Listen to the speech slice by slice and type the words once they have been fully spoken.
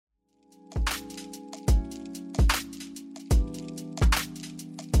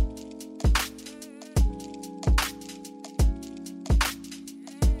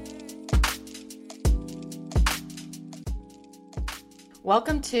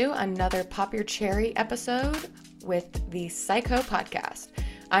Welcome to another Pop Your Cherry episode with the Psycho Podcast.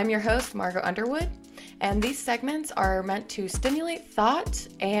 I'm your host, Margot Underwood, and these segments are meant to stimulate thought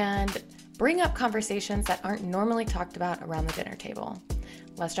and bring up conversations that aren't normally talked about around the dinner table.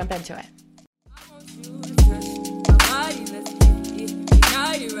 Let's jump into it.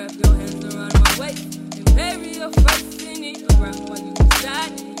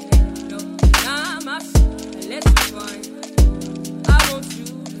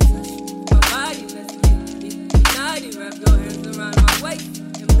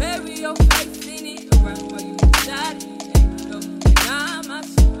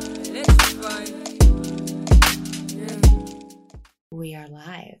 We are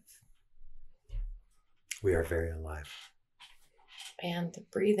live. We are very alive. And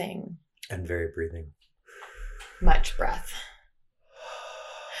breathing. And very breathing. Much breath.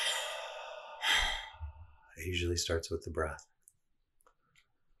 It usually starts with the breath.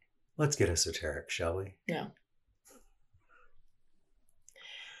 Let's get esoteric, shall we? Yeah.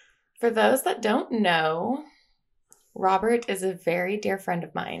 For those that don't know, Robert is a very dear friend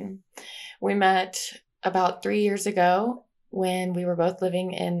of mine. We met about 3 years ago when we were both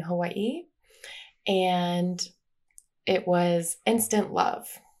living in Hawaii, and it was instant love.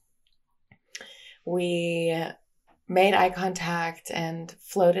 We made eye contact and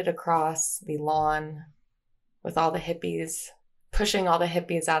floated across the lawn with all the hippies, pushing all the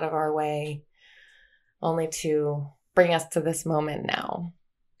hippies out of our way, only to bring us to this moment now.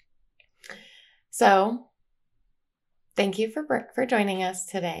 So, thank you for joining us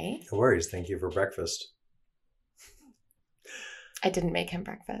today. No worries. Thank you for breakfast. I didn't make him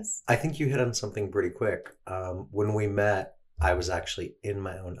breakfast. I think you hit on something pretty quick. When we met, I was actually in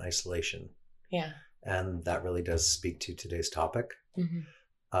my own isolation. Yeah. And that really does speak to today's topic.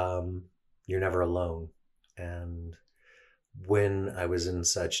 Mm-hmm. You're never alone. And when I was in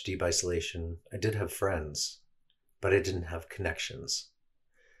such deep isolation, I did have friends, but I didn't have connections.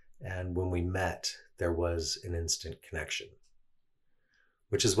 And when we met, there was an instant connection,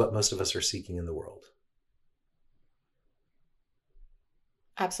 which is what most of us are seeking in the world.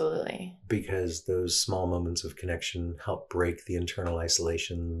 Absolutely. Because those small moments of connection help break the internal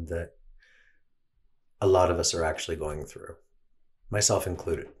isolation that a lot of us are actually going through, myself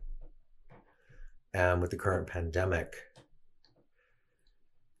included. And with the current pandemic,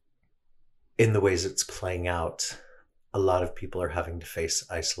 in the ways it's playing out, a lot of people are having to face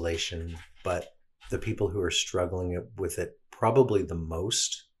isolation, but the people who are struggling with it probably the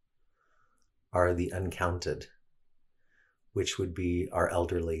most are the uncounted, which would be our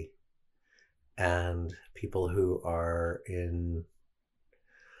elderly and people who are in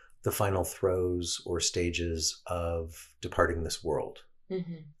the final throes or stages of departing this world.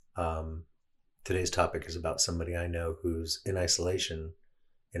 Mm-hmm. Today's topic is about somebody I know who's in isolation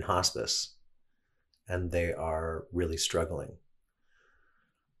in hospice, and they are really struggling.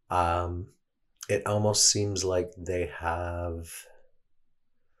 It almost seems like they have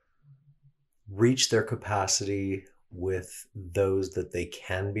reached their capacity with those that they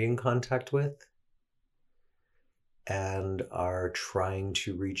can be in contact with and are trying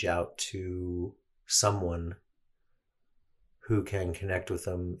to reach out to someone who can connect with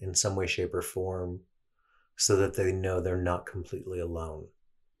them in some way, shape, or form so that they know they're not completely alone.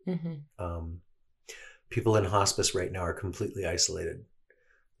 Mm-hmm. People in hospice right now are completely isolated.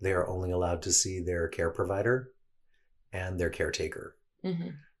 They are only allowed to see their care provider and their caretaker.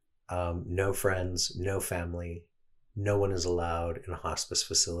 Mm-hmm. No friends, no family. No one is allowed in a hospice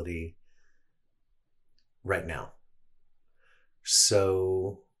facility right now.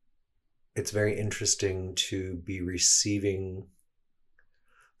 So it's very interesting to be receiving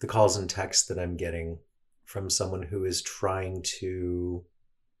the calls and texts that I'm getting from someone who is trying to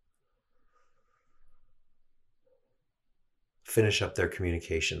finish up their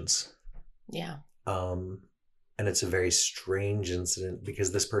communications. Yeah. And it's a very strange incident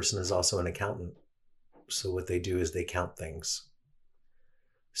because this person is also an accountant. So what they do is they count things.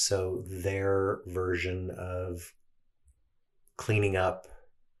 So their version of cleaning up,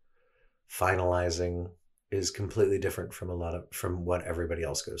 finalizing is completely different from what everybody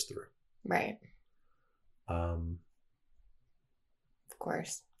else goes through. Right. Of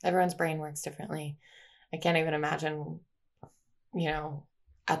course. Everyone's brain works differently. I can't even imagine,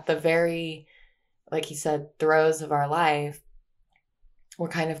 at the very, like you said, throes of our life, we're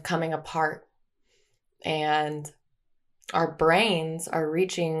kind of coming apart. And our brains are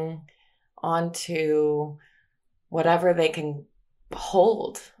reaching onto whatever they can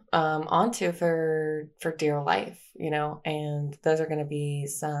hold onto for dear life, and those are going to be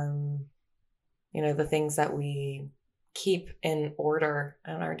some, the things that we keep in order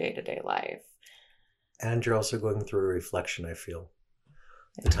in our day-to-day life. And you're also going through a reflection, I feel.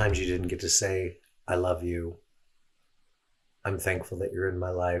 The times you didn't get to say, I love you. I'm thankful that you're in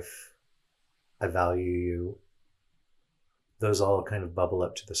my life. I value you. Those all kind of bubble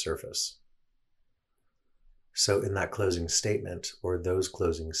up to the surface. So in that closing statement, or those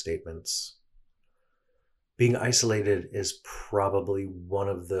closing statements, being isolated is probably one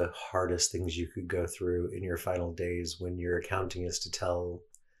of the hardest things you could go through in your final days, when your accounting is to tell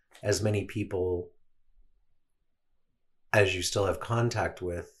as many people as you still have contact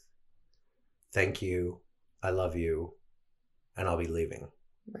with, thank you, I love you, and I'll be leaving.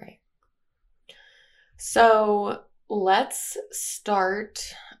 Right. So let's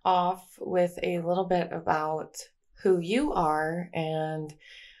start off with a little bit about who you are and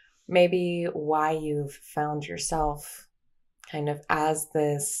maybe why you've found yourself kind of as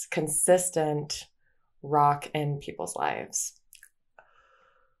this consistent rock in people's lives.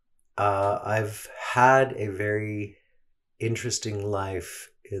 I've had a very interesting life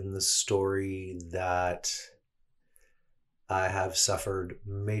in the story that I have suffered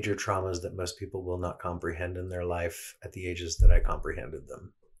major traumas that most people will not comprehend in their life at the ages that I comprehended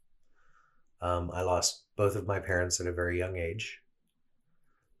them. I lost both of my parents at a very young age.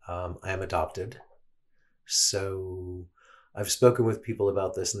 I am adopted. So I've spoken with people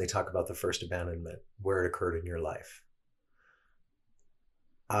about this, and they talk about the first abandonment, where it occurred in your life.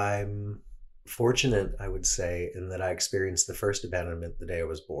 I'm fortunate, I would say, in that I experienced the first abandonment the day I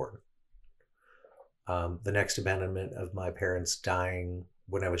was born. The next abandonment of my parents dying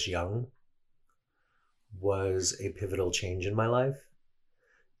when I was young was a pivotal change in my life.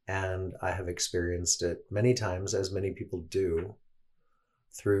 And I have experienced it many times, as many people do,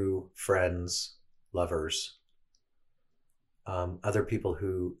 through friends, lovers, other people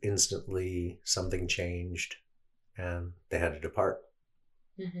who instantly something changed and they had to depart.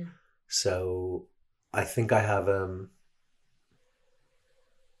 Mm-hmm. So I think I have an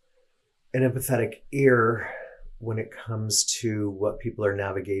empathetic ear when it comes to what people are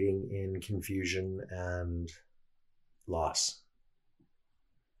navigating in confusion and loss.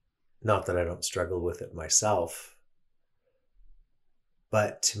 Not that I don't struggle with it myself,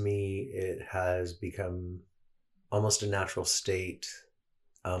 but to me, it has become almost a natural state.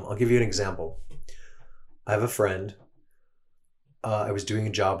 I'll give you an example. I have a friend. I was doing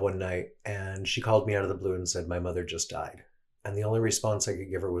a job one night, and she called me out of the blue and said, my mother just died. And the only response I could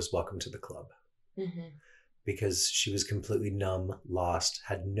give her was, welcome to the club. Mm-hmm. Because she was completely numb, lost,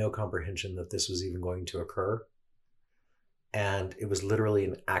 had no comprehension that this was even going to occur. And it was literally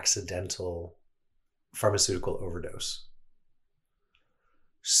an accidental pharmaceutical overdose.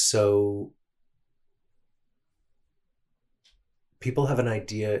 So people have an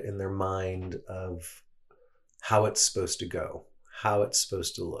idea in their mind of how it's supposed to go, how it's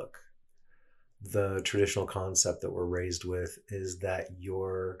supposed to look. The traditional concept that we're raised with is that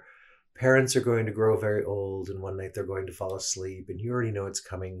your parents are going to grow very old, and one night they're going to fall asleep, and you already know it's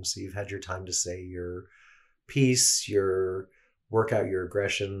coming. So you've had your time to say your piece, your work out your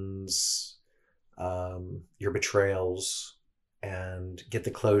aggressions, your betrayals, and get the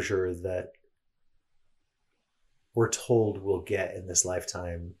closure that we're told we'll get in this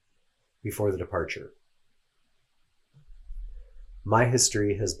lifetime before the departure. My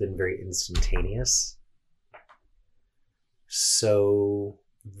history has been very instantaneous. So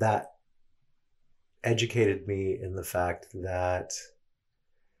that educated me in the fact that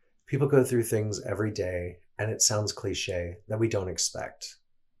people go through things every day, and it sounds cliche, that we don't expect.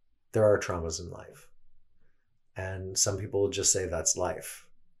 There are traumas in life. And some people will just say that's life.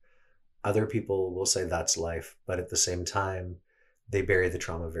 Other people will say that's life, but at the same time, they bury the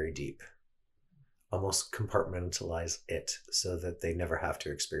trauma very deep. Almost compartmentalize it so that they never have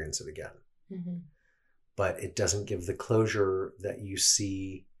to experience it again. Mm-hmm. But it doesn't give the closure that you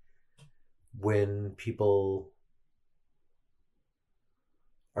see when people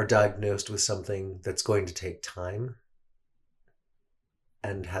are diagnosed with something that's going to take time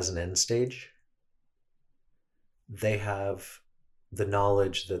and has an end stage. They have the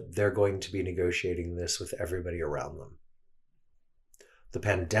knowledge that they're going to be negotiating this with everybody around them. The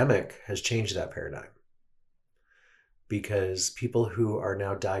pandemic has changed that paradigm, because people who are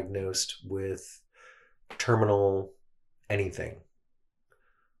now diagnosed with terminal anything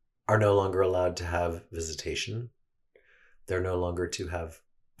are no longer allowed to have visitation. They're no longer to have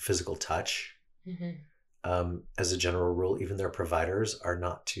physical touch. Mm-hmm. As a general rule, even their providers are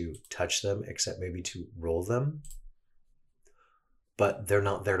not to touch them, except maybe to roll them. But they're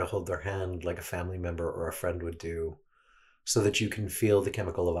not there to hold their hand like a family member or a friend would do, so that you can feel the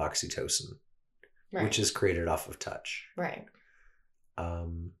chemical of oxytocin. Right. which is created off of touch. Right. A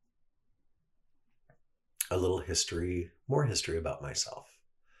little history, more history about myself.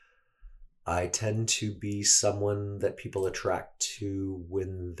 I tend to be someone that people attract to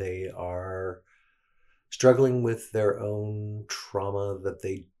when they are struggling with their own trauma that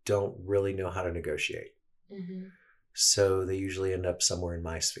they don't really know how to negotiate. Mm-hmm. So they usually end up somewhere in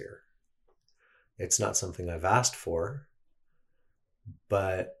my sphere. It's not something I've asked for,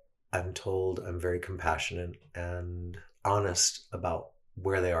 but I'm told I'm very compassionate and honest about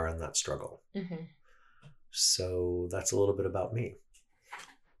where they are in that struggle. Mm-hmm. So that's a little bit about me.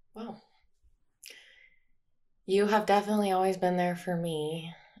 Wow. You have definitely always been there for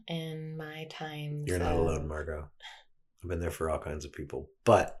me in my times. You're not alone, Margot. I've been there for all kinds of people,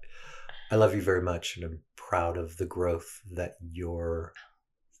 but I love you very much, and I'm proud of the growth that you're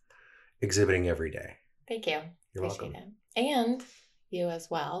exhibiting every day. Thank you. You're Appreciate welcome. it. And you as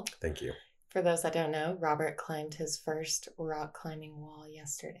well. Thank you. For those that don't know, Robert climbed his first rock climbing wall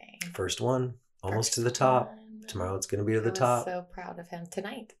yesterday. First one, almost to the top. Tomorrow it's going to be to the top. I'm so proud of him.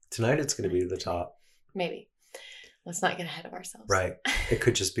 Tonight it's going to be to the top. Maybe. Let's not get ahead of ourselves. Right. It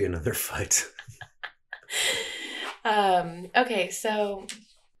could just be another fight. Okay, so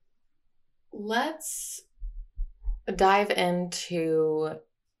let's dive into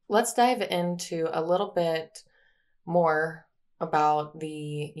a little bit more about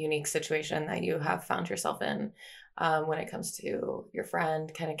the unique situation that you have found yourself in when it comes to your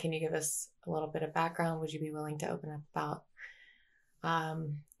friend. Kind of, can you give us a little bit of background? Would you be willing to open up about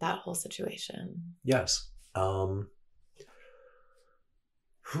that whole situation? Yes. I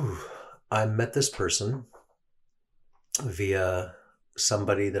met this person via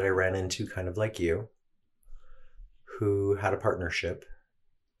somebody that I ran into kind of like you, who had a partnership,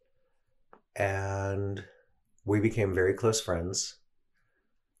 and we became very close friends.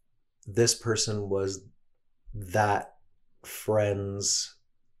 This person was that friend's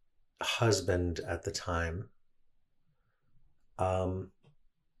husband at the time.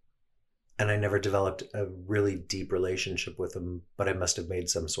 And I never developed a really deep relationship with him, but I must have made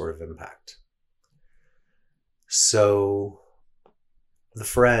some sort of impact. So the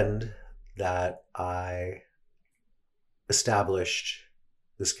friend that I established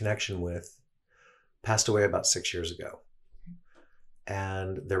this connection with passed away about 6 years ago.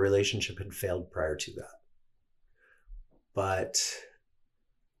 And their relationship had failed prior to that. But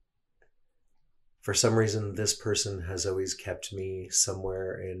for some reason, this person has always kept me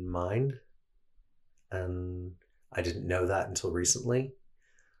somewhere in mind. And I didn't know that until recently,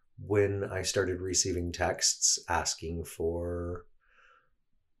 when I started receiving texts asking for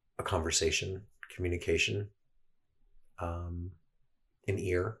a conversation, communication, an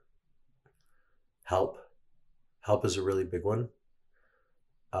ear, help. Help is a really big one.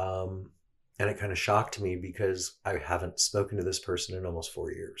 And it kind of shocked me because I haven't spoken to this person in almost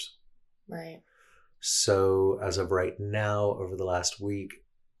 4 years. Right. So as of right now, over the last week,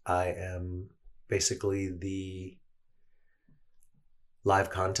 I am basically the live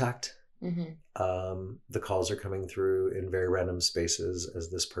contact. Mm-hmm. The calls are coming through in very random spaces as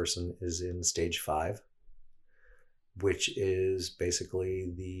this person is in stage 5, which is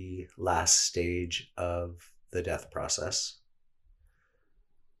basically the last stage of the death process.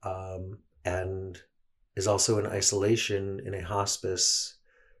 And is also in isolation in a hospice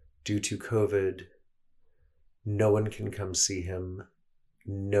due to COVID. No one can come see him,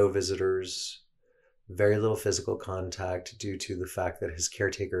 no visitors, very little physical contact due to the fact that his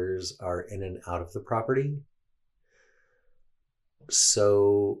caretakers are in and out of the property.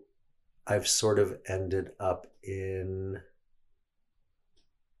 So I've sort of ended up in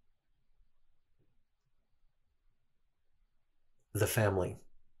the family,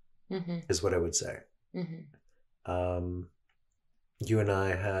 mm-hmm. is what I would say. Mm-hmm. You and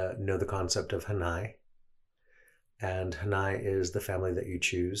I know the concept of Hanai. And Hanai is the family that you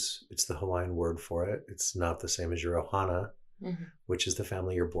choose. It's the Hawaiian word for it. It's not the same as your Ohana, mm-hmm. which is the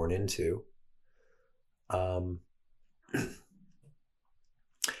family you're born into.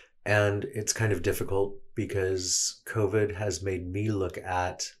 And it's kind of difficult because COVID has made me look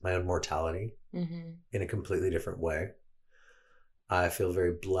at my own mortality, mm-hmm. in a completely different way. I feel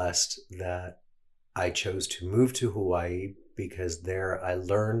very blessed that I chose to move to Hawaii because there I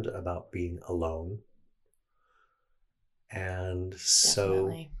learned about being alone. And so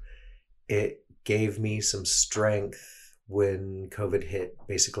Definitely. It gave me some strength when COVID hit,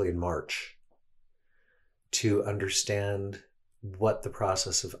 basically in March, to understand what the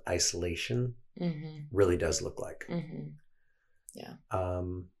process of isolation mm-hmm. really does look like. Mm-hmm. Yeah.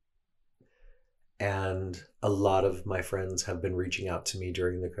 And a lot of my friends have been reaching out to me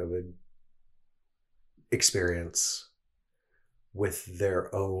during the COVID experience with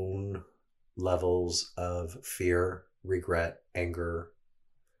their own levels of fear, regret, anger.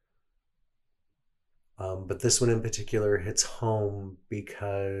 But this one in particular hits home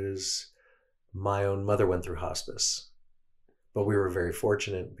because my own mother went through hospice. But we were very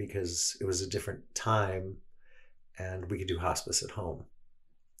fortunate because it was a different time and we could do hospice at home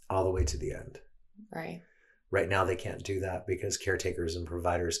all the way to the end. Right. Right now, they can't do that because caretakers and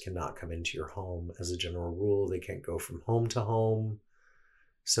providers cannot come into your home as a general rule. They can't go from home to home.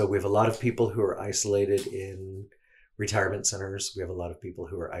 So we have a lot of people who are isolated in retirement centers. We have a lot of people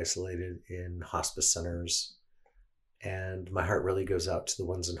who are isolated in hospice centers. And my heart really goes out to the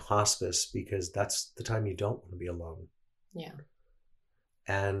ones in hospice because that's the time you don't want to be alone. Yeah.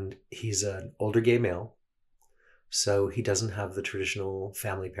 And he's an older gay male, so he doesn't have the traditional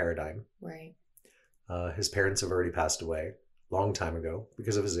family paradigm. Right. His parents have already passed away a long time ago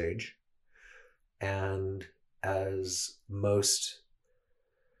because of his age. And as most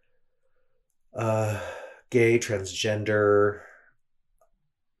gay, transgender,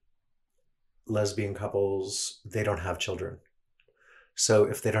 lesbian couples, they don't have children. So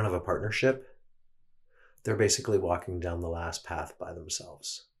if they don't have a partnership, they're basically walking down the last path by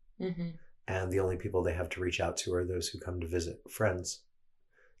themselves. Mm-hmm. And the only people they have to reach out to are those who come to visit, friends,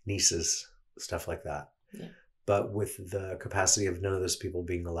 nieces, stuff like that. Yeah. But with the capacity of none of those people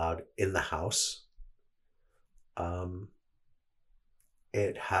being allowed in the house,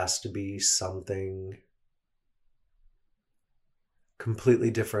 it has to be something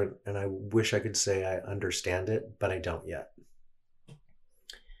completely different. And I wish I could say I understand it, but I don't yet.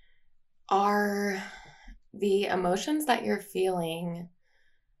 Are the emotions that you're feeling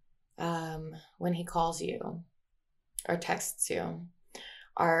when he calls you or texts you,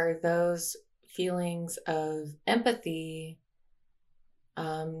 are those feelings of empathy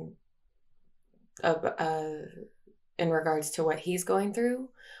in regards to what he's going through,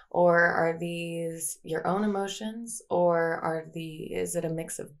 or are these your own emotions, or is it a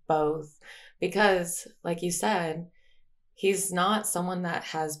mix of both? Because like you said, he's not someone that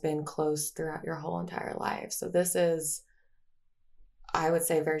has been close throughout your whole entire life. So this is, I would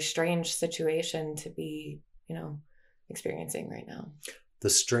say, a very strange situation to be, experiencing right now. The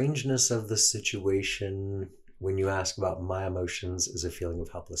strangeness of the situation, when you ask about my emotions, is a feeling of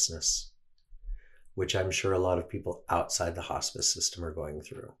helplessness, which I'm sure a lot of people outside the hospice system are going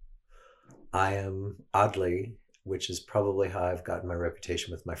through. I am, oddly, which is probably how I've gotten my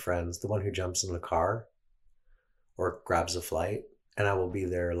reputation with my friends, the one who jumps in the car or grabs a flight, and I will be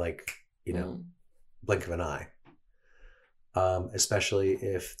there like, blink of an eye. Especially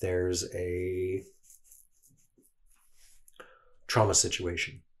if there's a trauma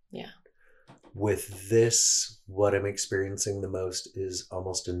situation. Yeah. With this, what I'm experiencing the most is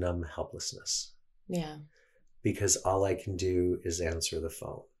almost a numb helplessness. Yeah. Because all I can do is answer the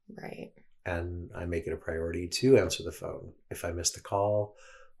phone. Right. And I make it a priority to answer the phone. If I miss the call,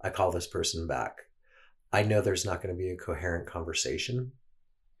 I call this person back. I know there's not going to be a coherent conversation,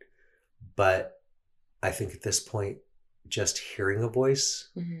 but I think at this point, just hearing a voice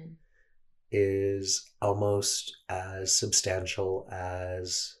is almost as substantial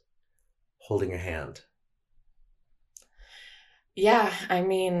as holding a hand. Yeah, I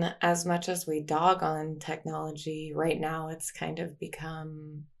mean, as much as we dog on technology, right now it's kind of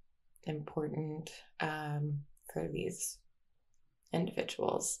become important for these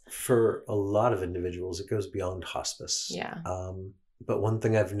individuals. For a lot of individuals, it goes beyond hospice. Yeah. But one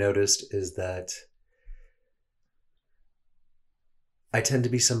thing I've noticed is that I tend to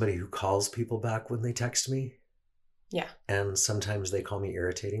be somebody who calls people back when they text me. Yeah. And sometimes they call me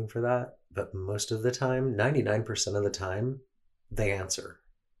irritating for that. But most of the time, 99% of the time, they answer.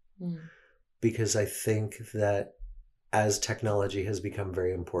 Because I think that as technology has become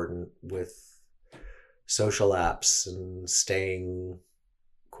very important with social apps and staying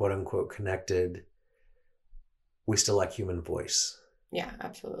quote unquote connected, we still like human voice. Yeah,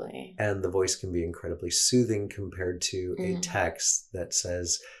 absolutely. And the voice can be incredibly soothing compared to a text that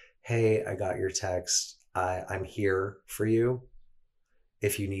says, hey, I got your text. I'm here for you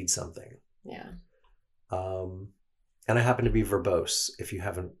if you need something. Yeah. And I happen to be verbose, if you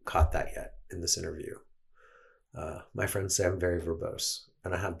haven't caught that yet in this interview. My friends say I'm very verbose,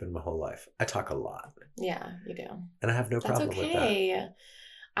 and I have been my whole life. I talk a lot. Yeah, you do. And I have no problem with that.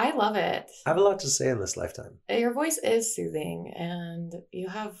 I love it. I have a lot to say in this lifetime. Your voice is soothing, and you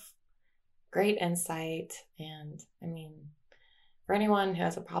have great insight. And I mean, for anyone who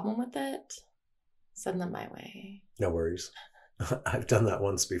has a problem with it, send them my way. No worries. I've done that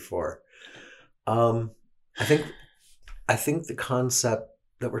once before. I think the concept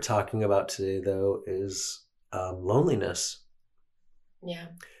that we're talking about today, though, is loneliness Yeah.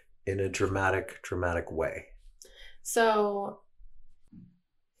 in a dramatic way. So,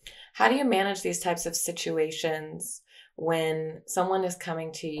 how do you manage these types of situations when someone is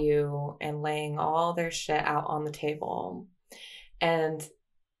coming to you and laying all their shit out on the table and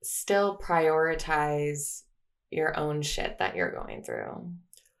still prioritize your own shit that you're going through?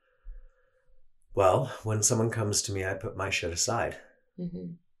 Well, when someone comes to me, I put my shit aside,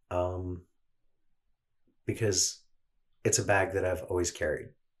 Mm-hmm. um, because it's a bag that I've always carried.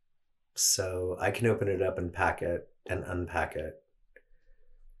 So I can open it up and pack it and unpack it.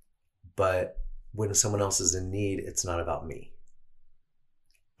 But when someone else is in need, it's not about me.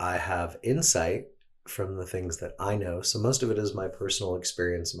 I have insight from the things that I know. So most of it is my personal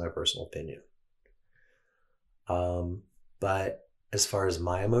experience and my personal opinion. But as far as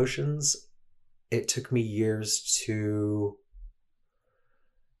my emotions, it took me years to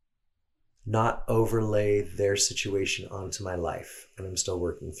not overlay their situation onto my life. And I'm still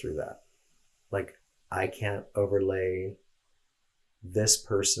working through that. Like, I can't overlay this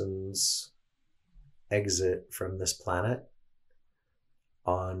person's exit from this planet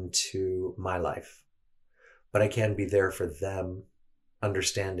onto my life, but I can be there for them,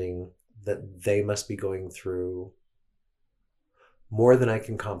 understanding that they must be going through more than I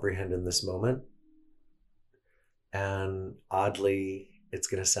can comprehend in this moment. And oddly, it's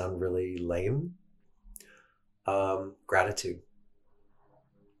going to sound really lame. Gratitude.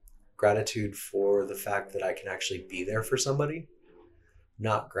 Gratitude for the fact that I can actually be there for somebody,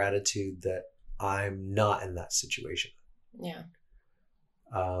 not gratitude that I'm not in that situation. Yeah.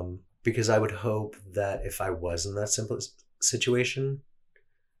 Because I would hope that if I was in that simple situation,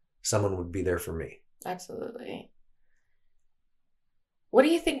 someone would be there for me. Absolutely. What do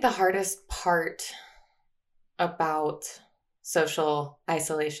you think the hardest part about social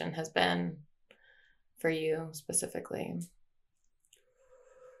isolation has been for you specifically?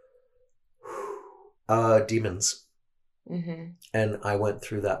 Demons. Mm-hmm. And I went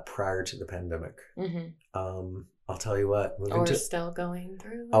through that prior to the pandemic. Mm-hmm. I'll tell you what, Or still going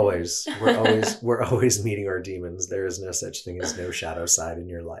through it? Always. We're always meeting our demons. There is no such thing as no shadow side in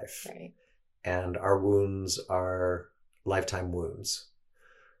your life. Right. And our wounds are lifetime wounds.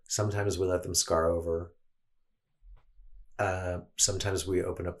 Sometimes we let them scar over. Sometimes we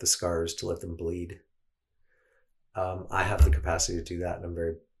open up the scars to let them bleed. I have the capacity to do that, and I'm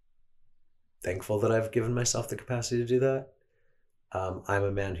very thankful that I've given myself the capacity to do that. I'm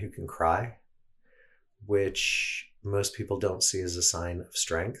a man who can cry, which most people don't see as a sign of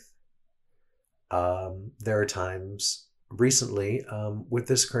strength. There are times recently with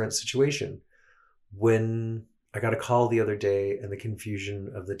this current situation when I got a call the other day and the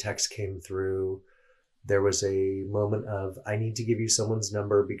confusion of the text came through. There was a moment of, I need to give you someone's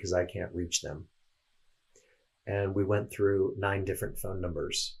number because I can't reach them. And we went through 9 different phone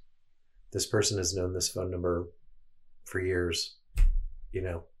numbers. This person has known this phone number for years,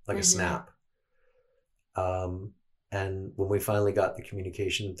 like a snap. And when we finally got the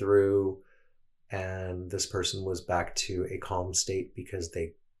communication through and this person was back to a calm state because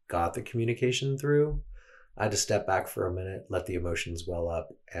they got the communication through, I had to step back for a minute, let the emotions well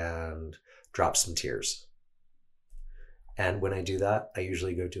up, and drop some tears. And when I do that, I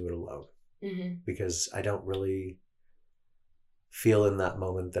usually go do it alone. Mm-hmm. Because I don't really feel in that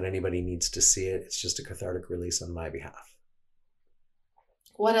moment that anybody needs to see it. It's just a cathartic release on my behalf.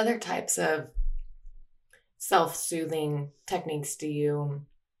 What other types of self-soothing techniques do you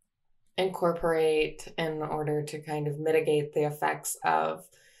incorporate in order to kind of mitigate the effects of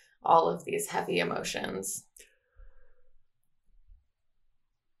all of these heavy emotions?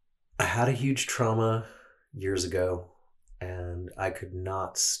 I had a huge trauma years ago, and I could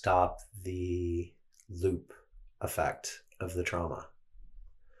not stop the loop effect of the trauma.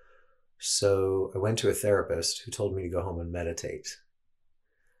 So I went to a therapist who told me to go home and meditate.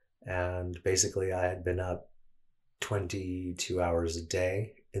 And basically, I had been up 22 hours a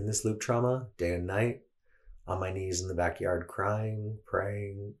day in this loop trauma, day and night, on my knees in the backyard, crying,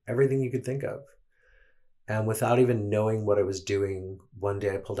 praying, everything you could think of. And without even knowing what I was doing, one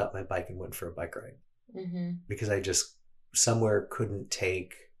day I pulled out my bike and went for a bike ride. Mm-hmm. Because I just somewhere couldn't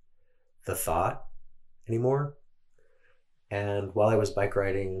take the thought anymore. And while I was bike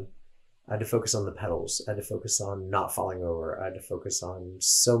riding, I had to focus on the pedals. I had to focus on not falling over. I had to focus on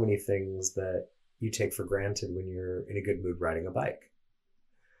so many things that you take for granted when you're in a good mood riding a bike.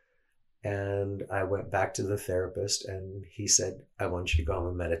 And I went back to the therapist and he said, I want you to go home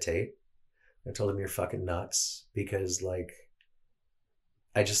and meditate. I told him, you're fucking nuts, because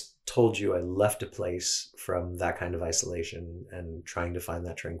I just told you I left a place from that kind of isolation and trying to find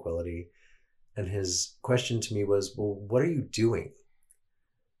that tranquility. And his question to me was, well, what are you doing?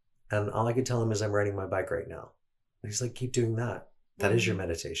 And all I could tell him is, I'm riding my bike right now. And he's like, keep doing that. That is your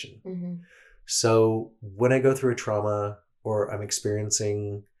meditation. Mm-hmm. So when I go through a trauma, or I'm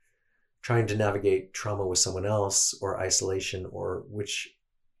experiencing trying to navigate trauma with someone else, or isolation, or which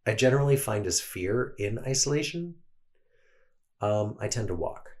I generally find is fear in isolation, I tend to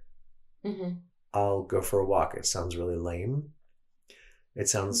walk. Mm-hmm. I'll go for a walk. It sounds really lame. It I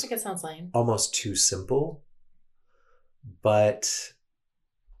sounds think it sounds lame. almost too simple, but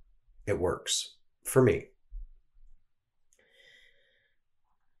it works for me.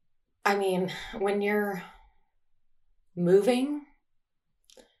 I mean, when you're moving,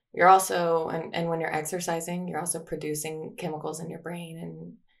 you're also, and when you're exercising, you're also producing chemicals in your brain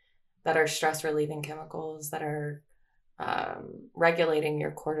and that are stress relieving chemicals that are regulating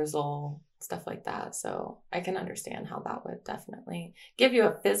your cortisol, stuff like that. So I can understand how that would definitely give you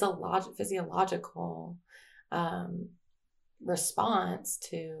a physiological response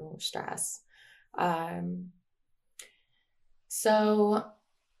to stress. So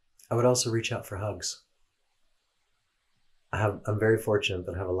I would also reach out for hugs. I'm very fortunate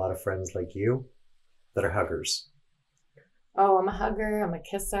that I have a lot of friends like you that are huggers. oh, I'm a hugger, I'm a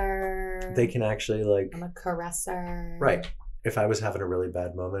kisser, They can actually like, I'm a caresser. right. If I was having a really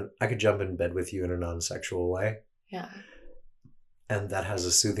bad moment, I could jump in bed with you in a non-sexual way. Yeah. And that has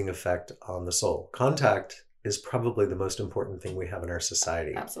a soothing effect on the soul. Contact is probably the most important thing we have in our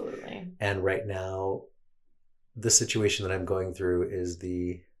society. Absolutely. And right now, the situation that I'm going through is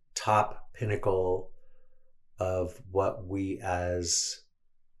the top pinnacle of what we as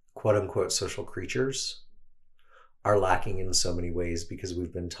quote unquote social creatures are lacking in so many ways, because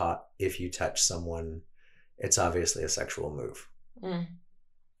we've been taught if you touch someone, it's obviously a sexual move. Mm.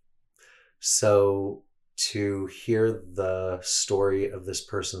 So to hear the story of this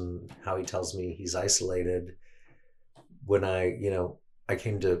person, how he tells me he's isolated, when I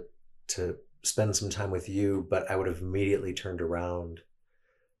came to spend some time with you, but I would have immediately turned around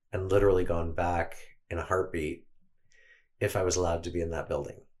and literally gone back in a heartbeat if I was allowed to be in that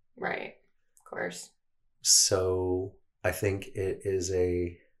building. Right. Of course. So I think it is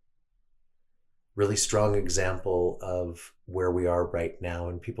a really strong example of where we are right now.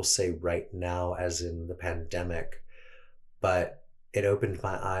 And people say right now as in the pandemic, but it opened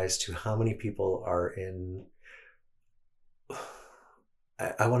my eyes to how many people are in,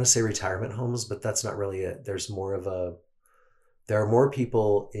 I want to say retirement homes, but that's not really it. There are more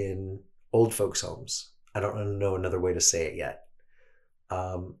people in old folks' homes. I don't know another way to say it yet.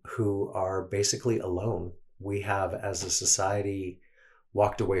 Who are basically alone. We have, as a society,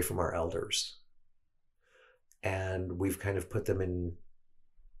 walked away from our elders. And we've kind of put them in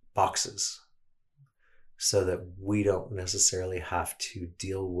boxes so that we don't necessarily have to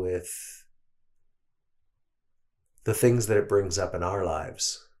deal with the things that it brings up in our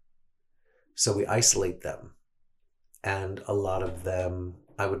lives. So we isolate them. And a lot of them,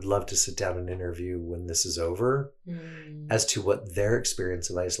 I would love to sit down and interview when this is over as to what their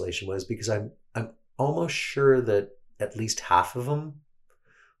experience of isolation was, because I'm almost sure that at least half of them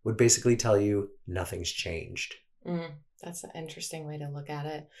would basically tell you nothing's changed. That's an interesting way to look at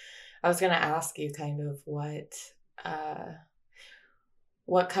it. I was going to ask you kind of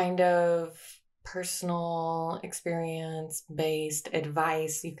what kind of personal experience based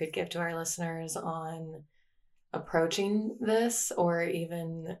advice you could give to our listeners on approaching this, or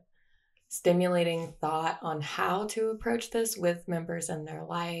even stimulating thought on how to approach this with members in their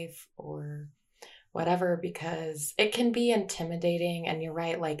life or whatever, because it can be intimidating. And you're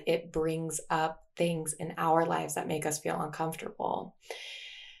right, like it brings up things in our lives that make us feel uncomfortable,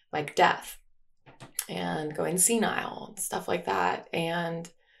 like death and going senile, stuff like that. And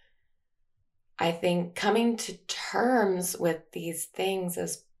I think coming to terms with these things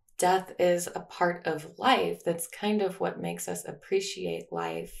as death is a part of life, that's kind of what makes us appreciate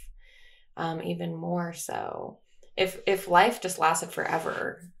life even more so. If life just lasted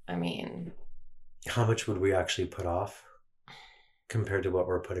forever, I mean, how much would we actually put off compared to what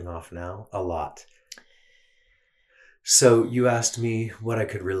we're putting off now? A lot. So you asked me what I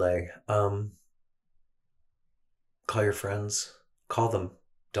could relay. Call your friends. Call them.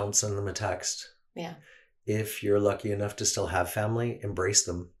 Don't send them a text. Yeah. If you're lucky enough to still have family, embrace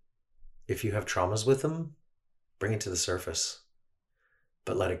them. If you have traumas with them, bring it to the surface.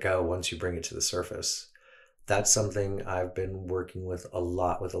 But let it go once you bring it to the surface. That's something I've been working with a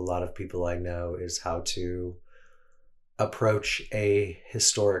lot of people I know, is how to approach a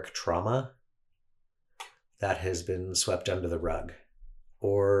historic trauma that has been swept under the rug.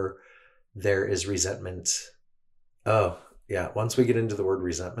 or there is resentment. Oh, yeah. Once we get into the word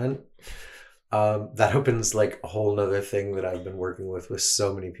resentment, that opens like a whole nother thing that I've been working with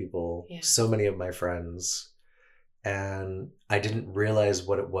so many people, Yeah. so many of my friends. And I didn't realize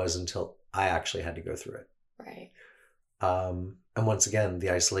what it was until I actually had to go through it. Right. And once again,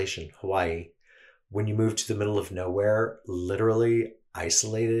 the isolation, Hawaii, when you move to the middle of nowhere, literally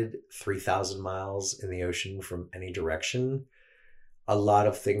isolated 3,000 miles in the ocean from any direction, a lot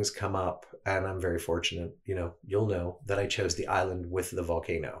of things come up. And I'm very fortunate, you'll know that I chose the island with the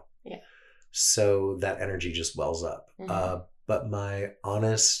volcano. Yeah. So that energy just wells up. Mm-hmm. But my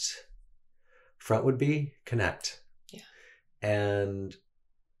honest front would be connect. Yeah. And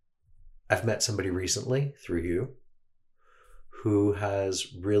I've met somebody recently through you who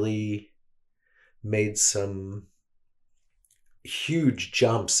has really made some huge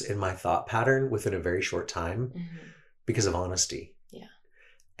jumps in my thought pattern within a very short time because of honesty. Yeah.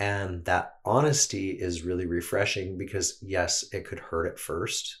 And that honesty is really refreshing because, yes, it could hurt at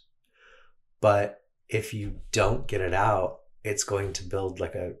first, but if you don't get it out, it's going to build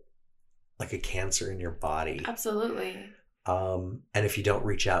like a cancer in your body. Absolutely. And if you don't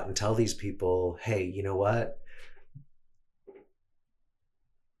reach out and tell these people, hey, you know what?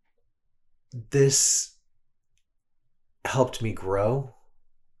 This helped me grow.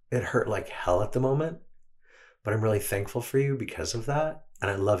 It hurt like hell at the moment, but I'm really thankful for you because of that.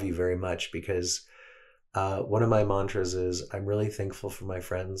 And I love you very much because one of my mantras is I'm really thankful for my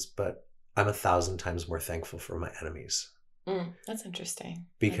friends, but I'm 1,000 times more thankful for my enemies. That's interesting.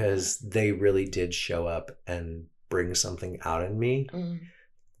 Because they really did show up and bring something out in me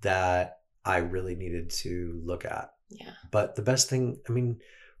that I really needed to look at. Yeah. But the best thing,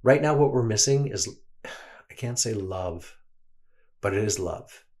 right now what we're missing is, I can't say love, but it is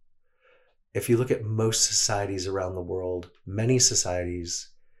love. If you look at most societies around the world, many societies,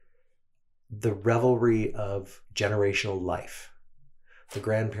 the revelry of generational life, the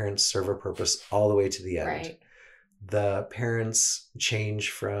grandparents serve a purpose all the way to the end. Right. The parents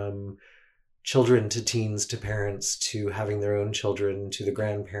change from children to teens to parents to having their own children to the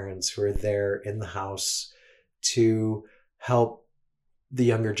grandparents who are there in the house to help the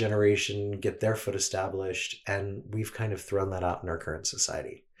younger generation get their foot established. And we've kind of thrown that out in our current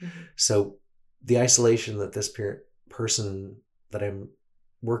society. So the isolation that this person that I'm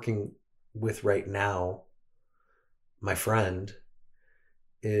working with right now, my friend,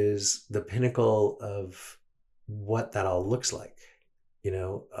 is the pinnacle of what that all looks like.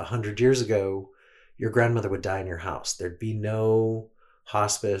 100 years ago, your grandmother would die in your house. There'd be no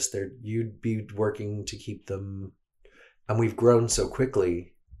hospice. You'd be working to keep them. And we've grown so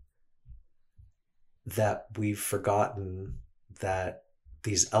quickly that we've forgotten that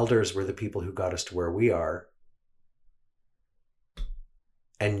these elders were the people who got us to where we are.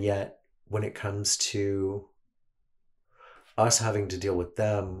 And yet, when it comes to us having to deal with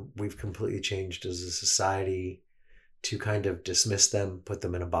them, we've completely changed as a society to kind of dismiss them, put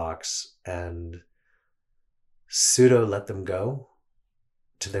them in a box, and pseudo let them go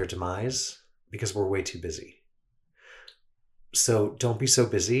to their demise because we're way too busy. So don't be so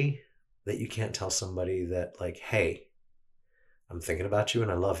busy that you can't tell somebody that, like, hey, I'm thinking about you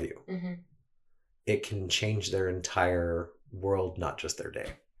and I love you. It can change their entire world, not just their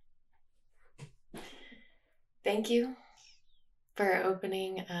day. Thank you for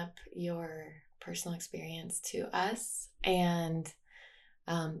opening up your personal experience to us and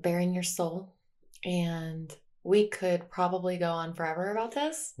bearing your soul. And we could probably go on forever about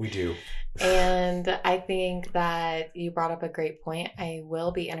this. We do. And I think that you brought up a great point. I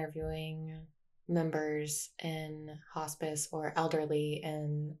will be interviewing members in hospice or elderly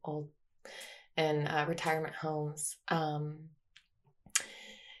in retirement homes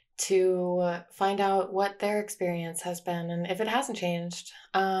to find out what their experience has been and if it hasn't changed.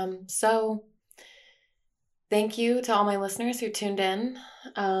 So thank you to all my listeners who tuned in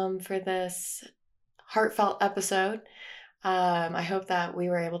for this heartfelt episode. I hope that we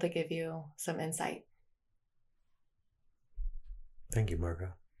were able to give you some insight. Thank you, Margo.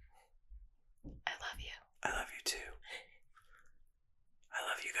 I love you. I love you too. I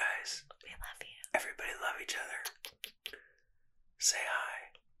love you guys. We love you. Everybody love each other. Say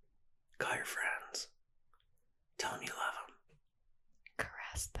hi. Call your friends. Tell them you love them.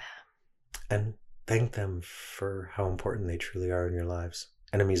 Caress them. And thank them for how important they truly are in your lives.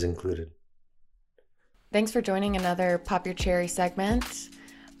 Enemies included. Thanks for joining another Pop Your Cherry segment.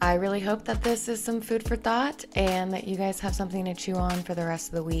 I really hope that this is some food for thought and that you guys have something to chew on for the rest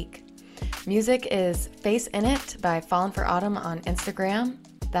of the week. Music is Face In It by Fallen for Autumn on Instagram.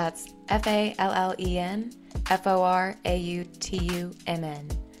 That's FALLEN FORAUTUMN.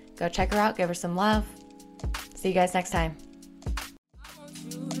 Go check her out. Give her some love. See you guys next time.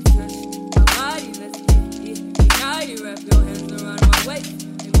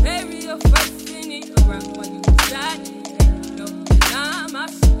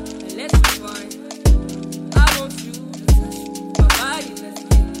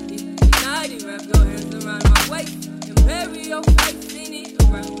 Wrap your hands around my waist and bury your face in it.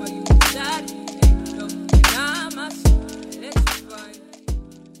 Around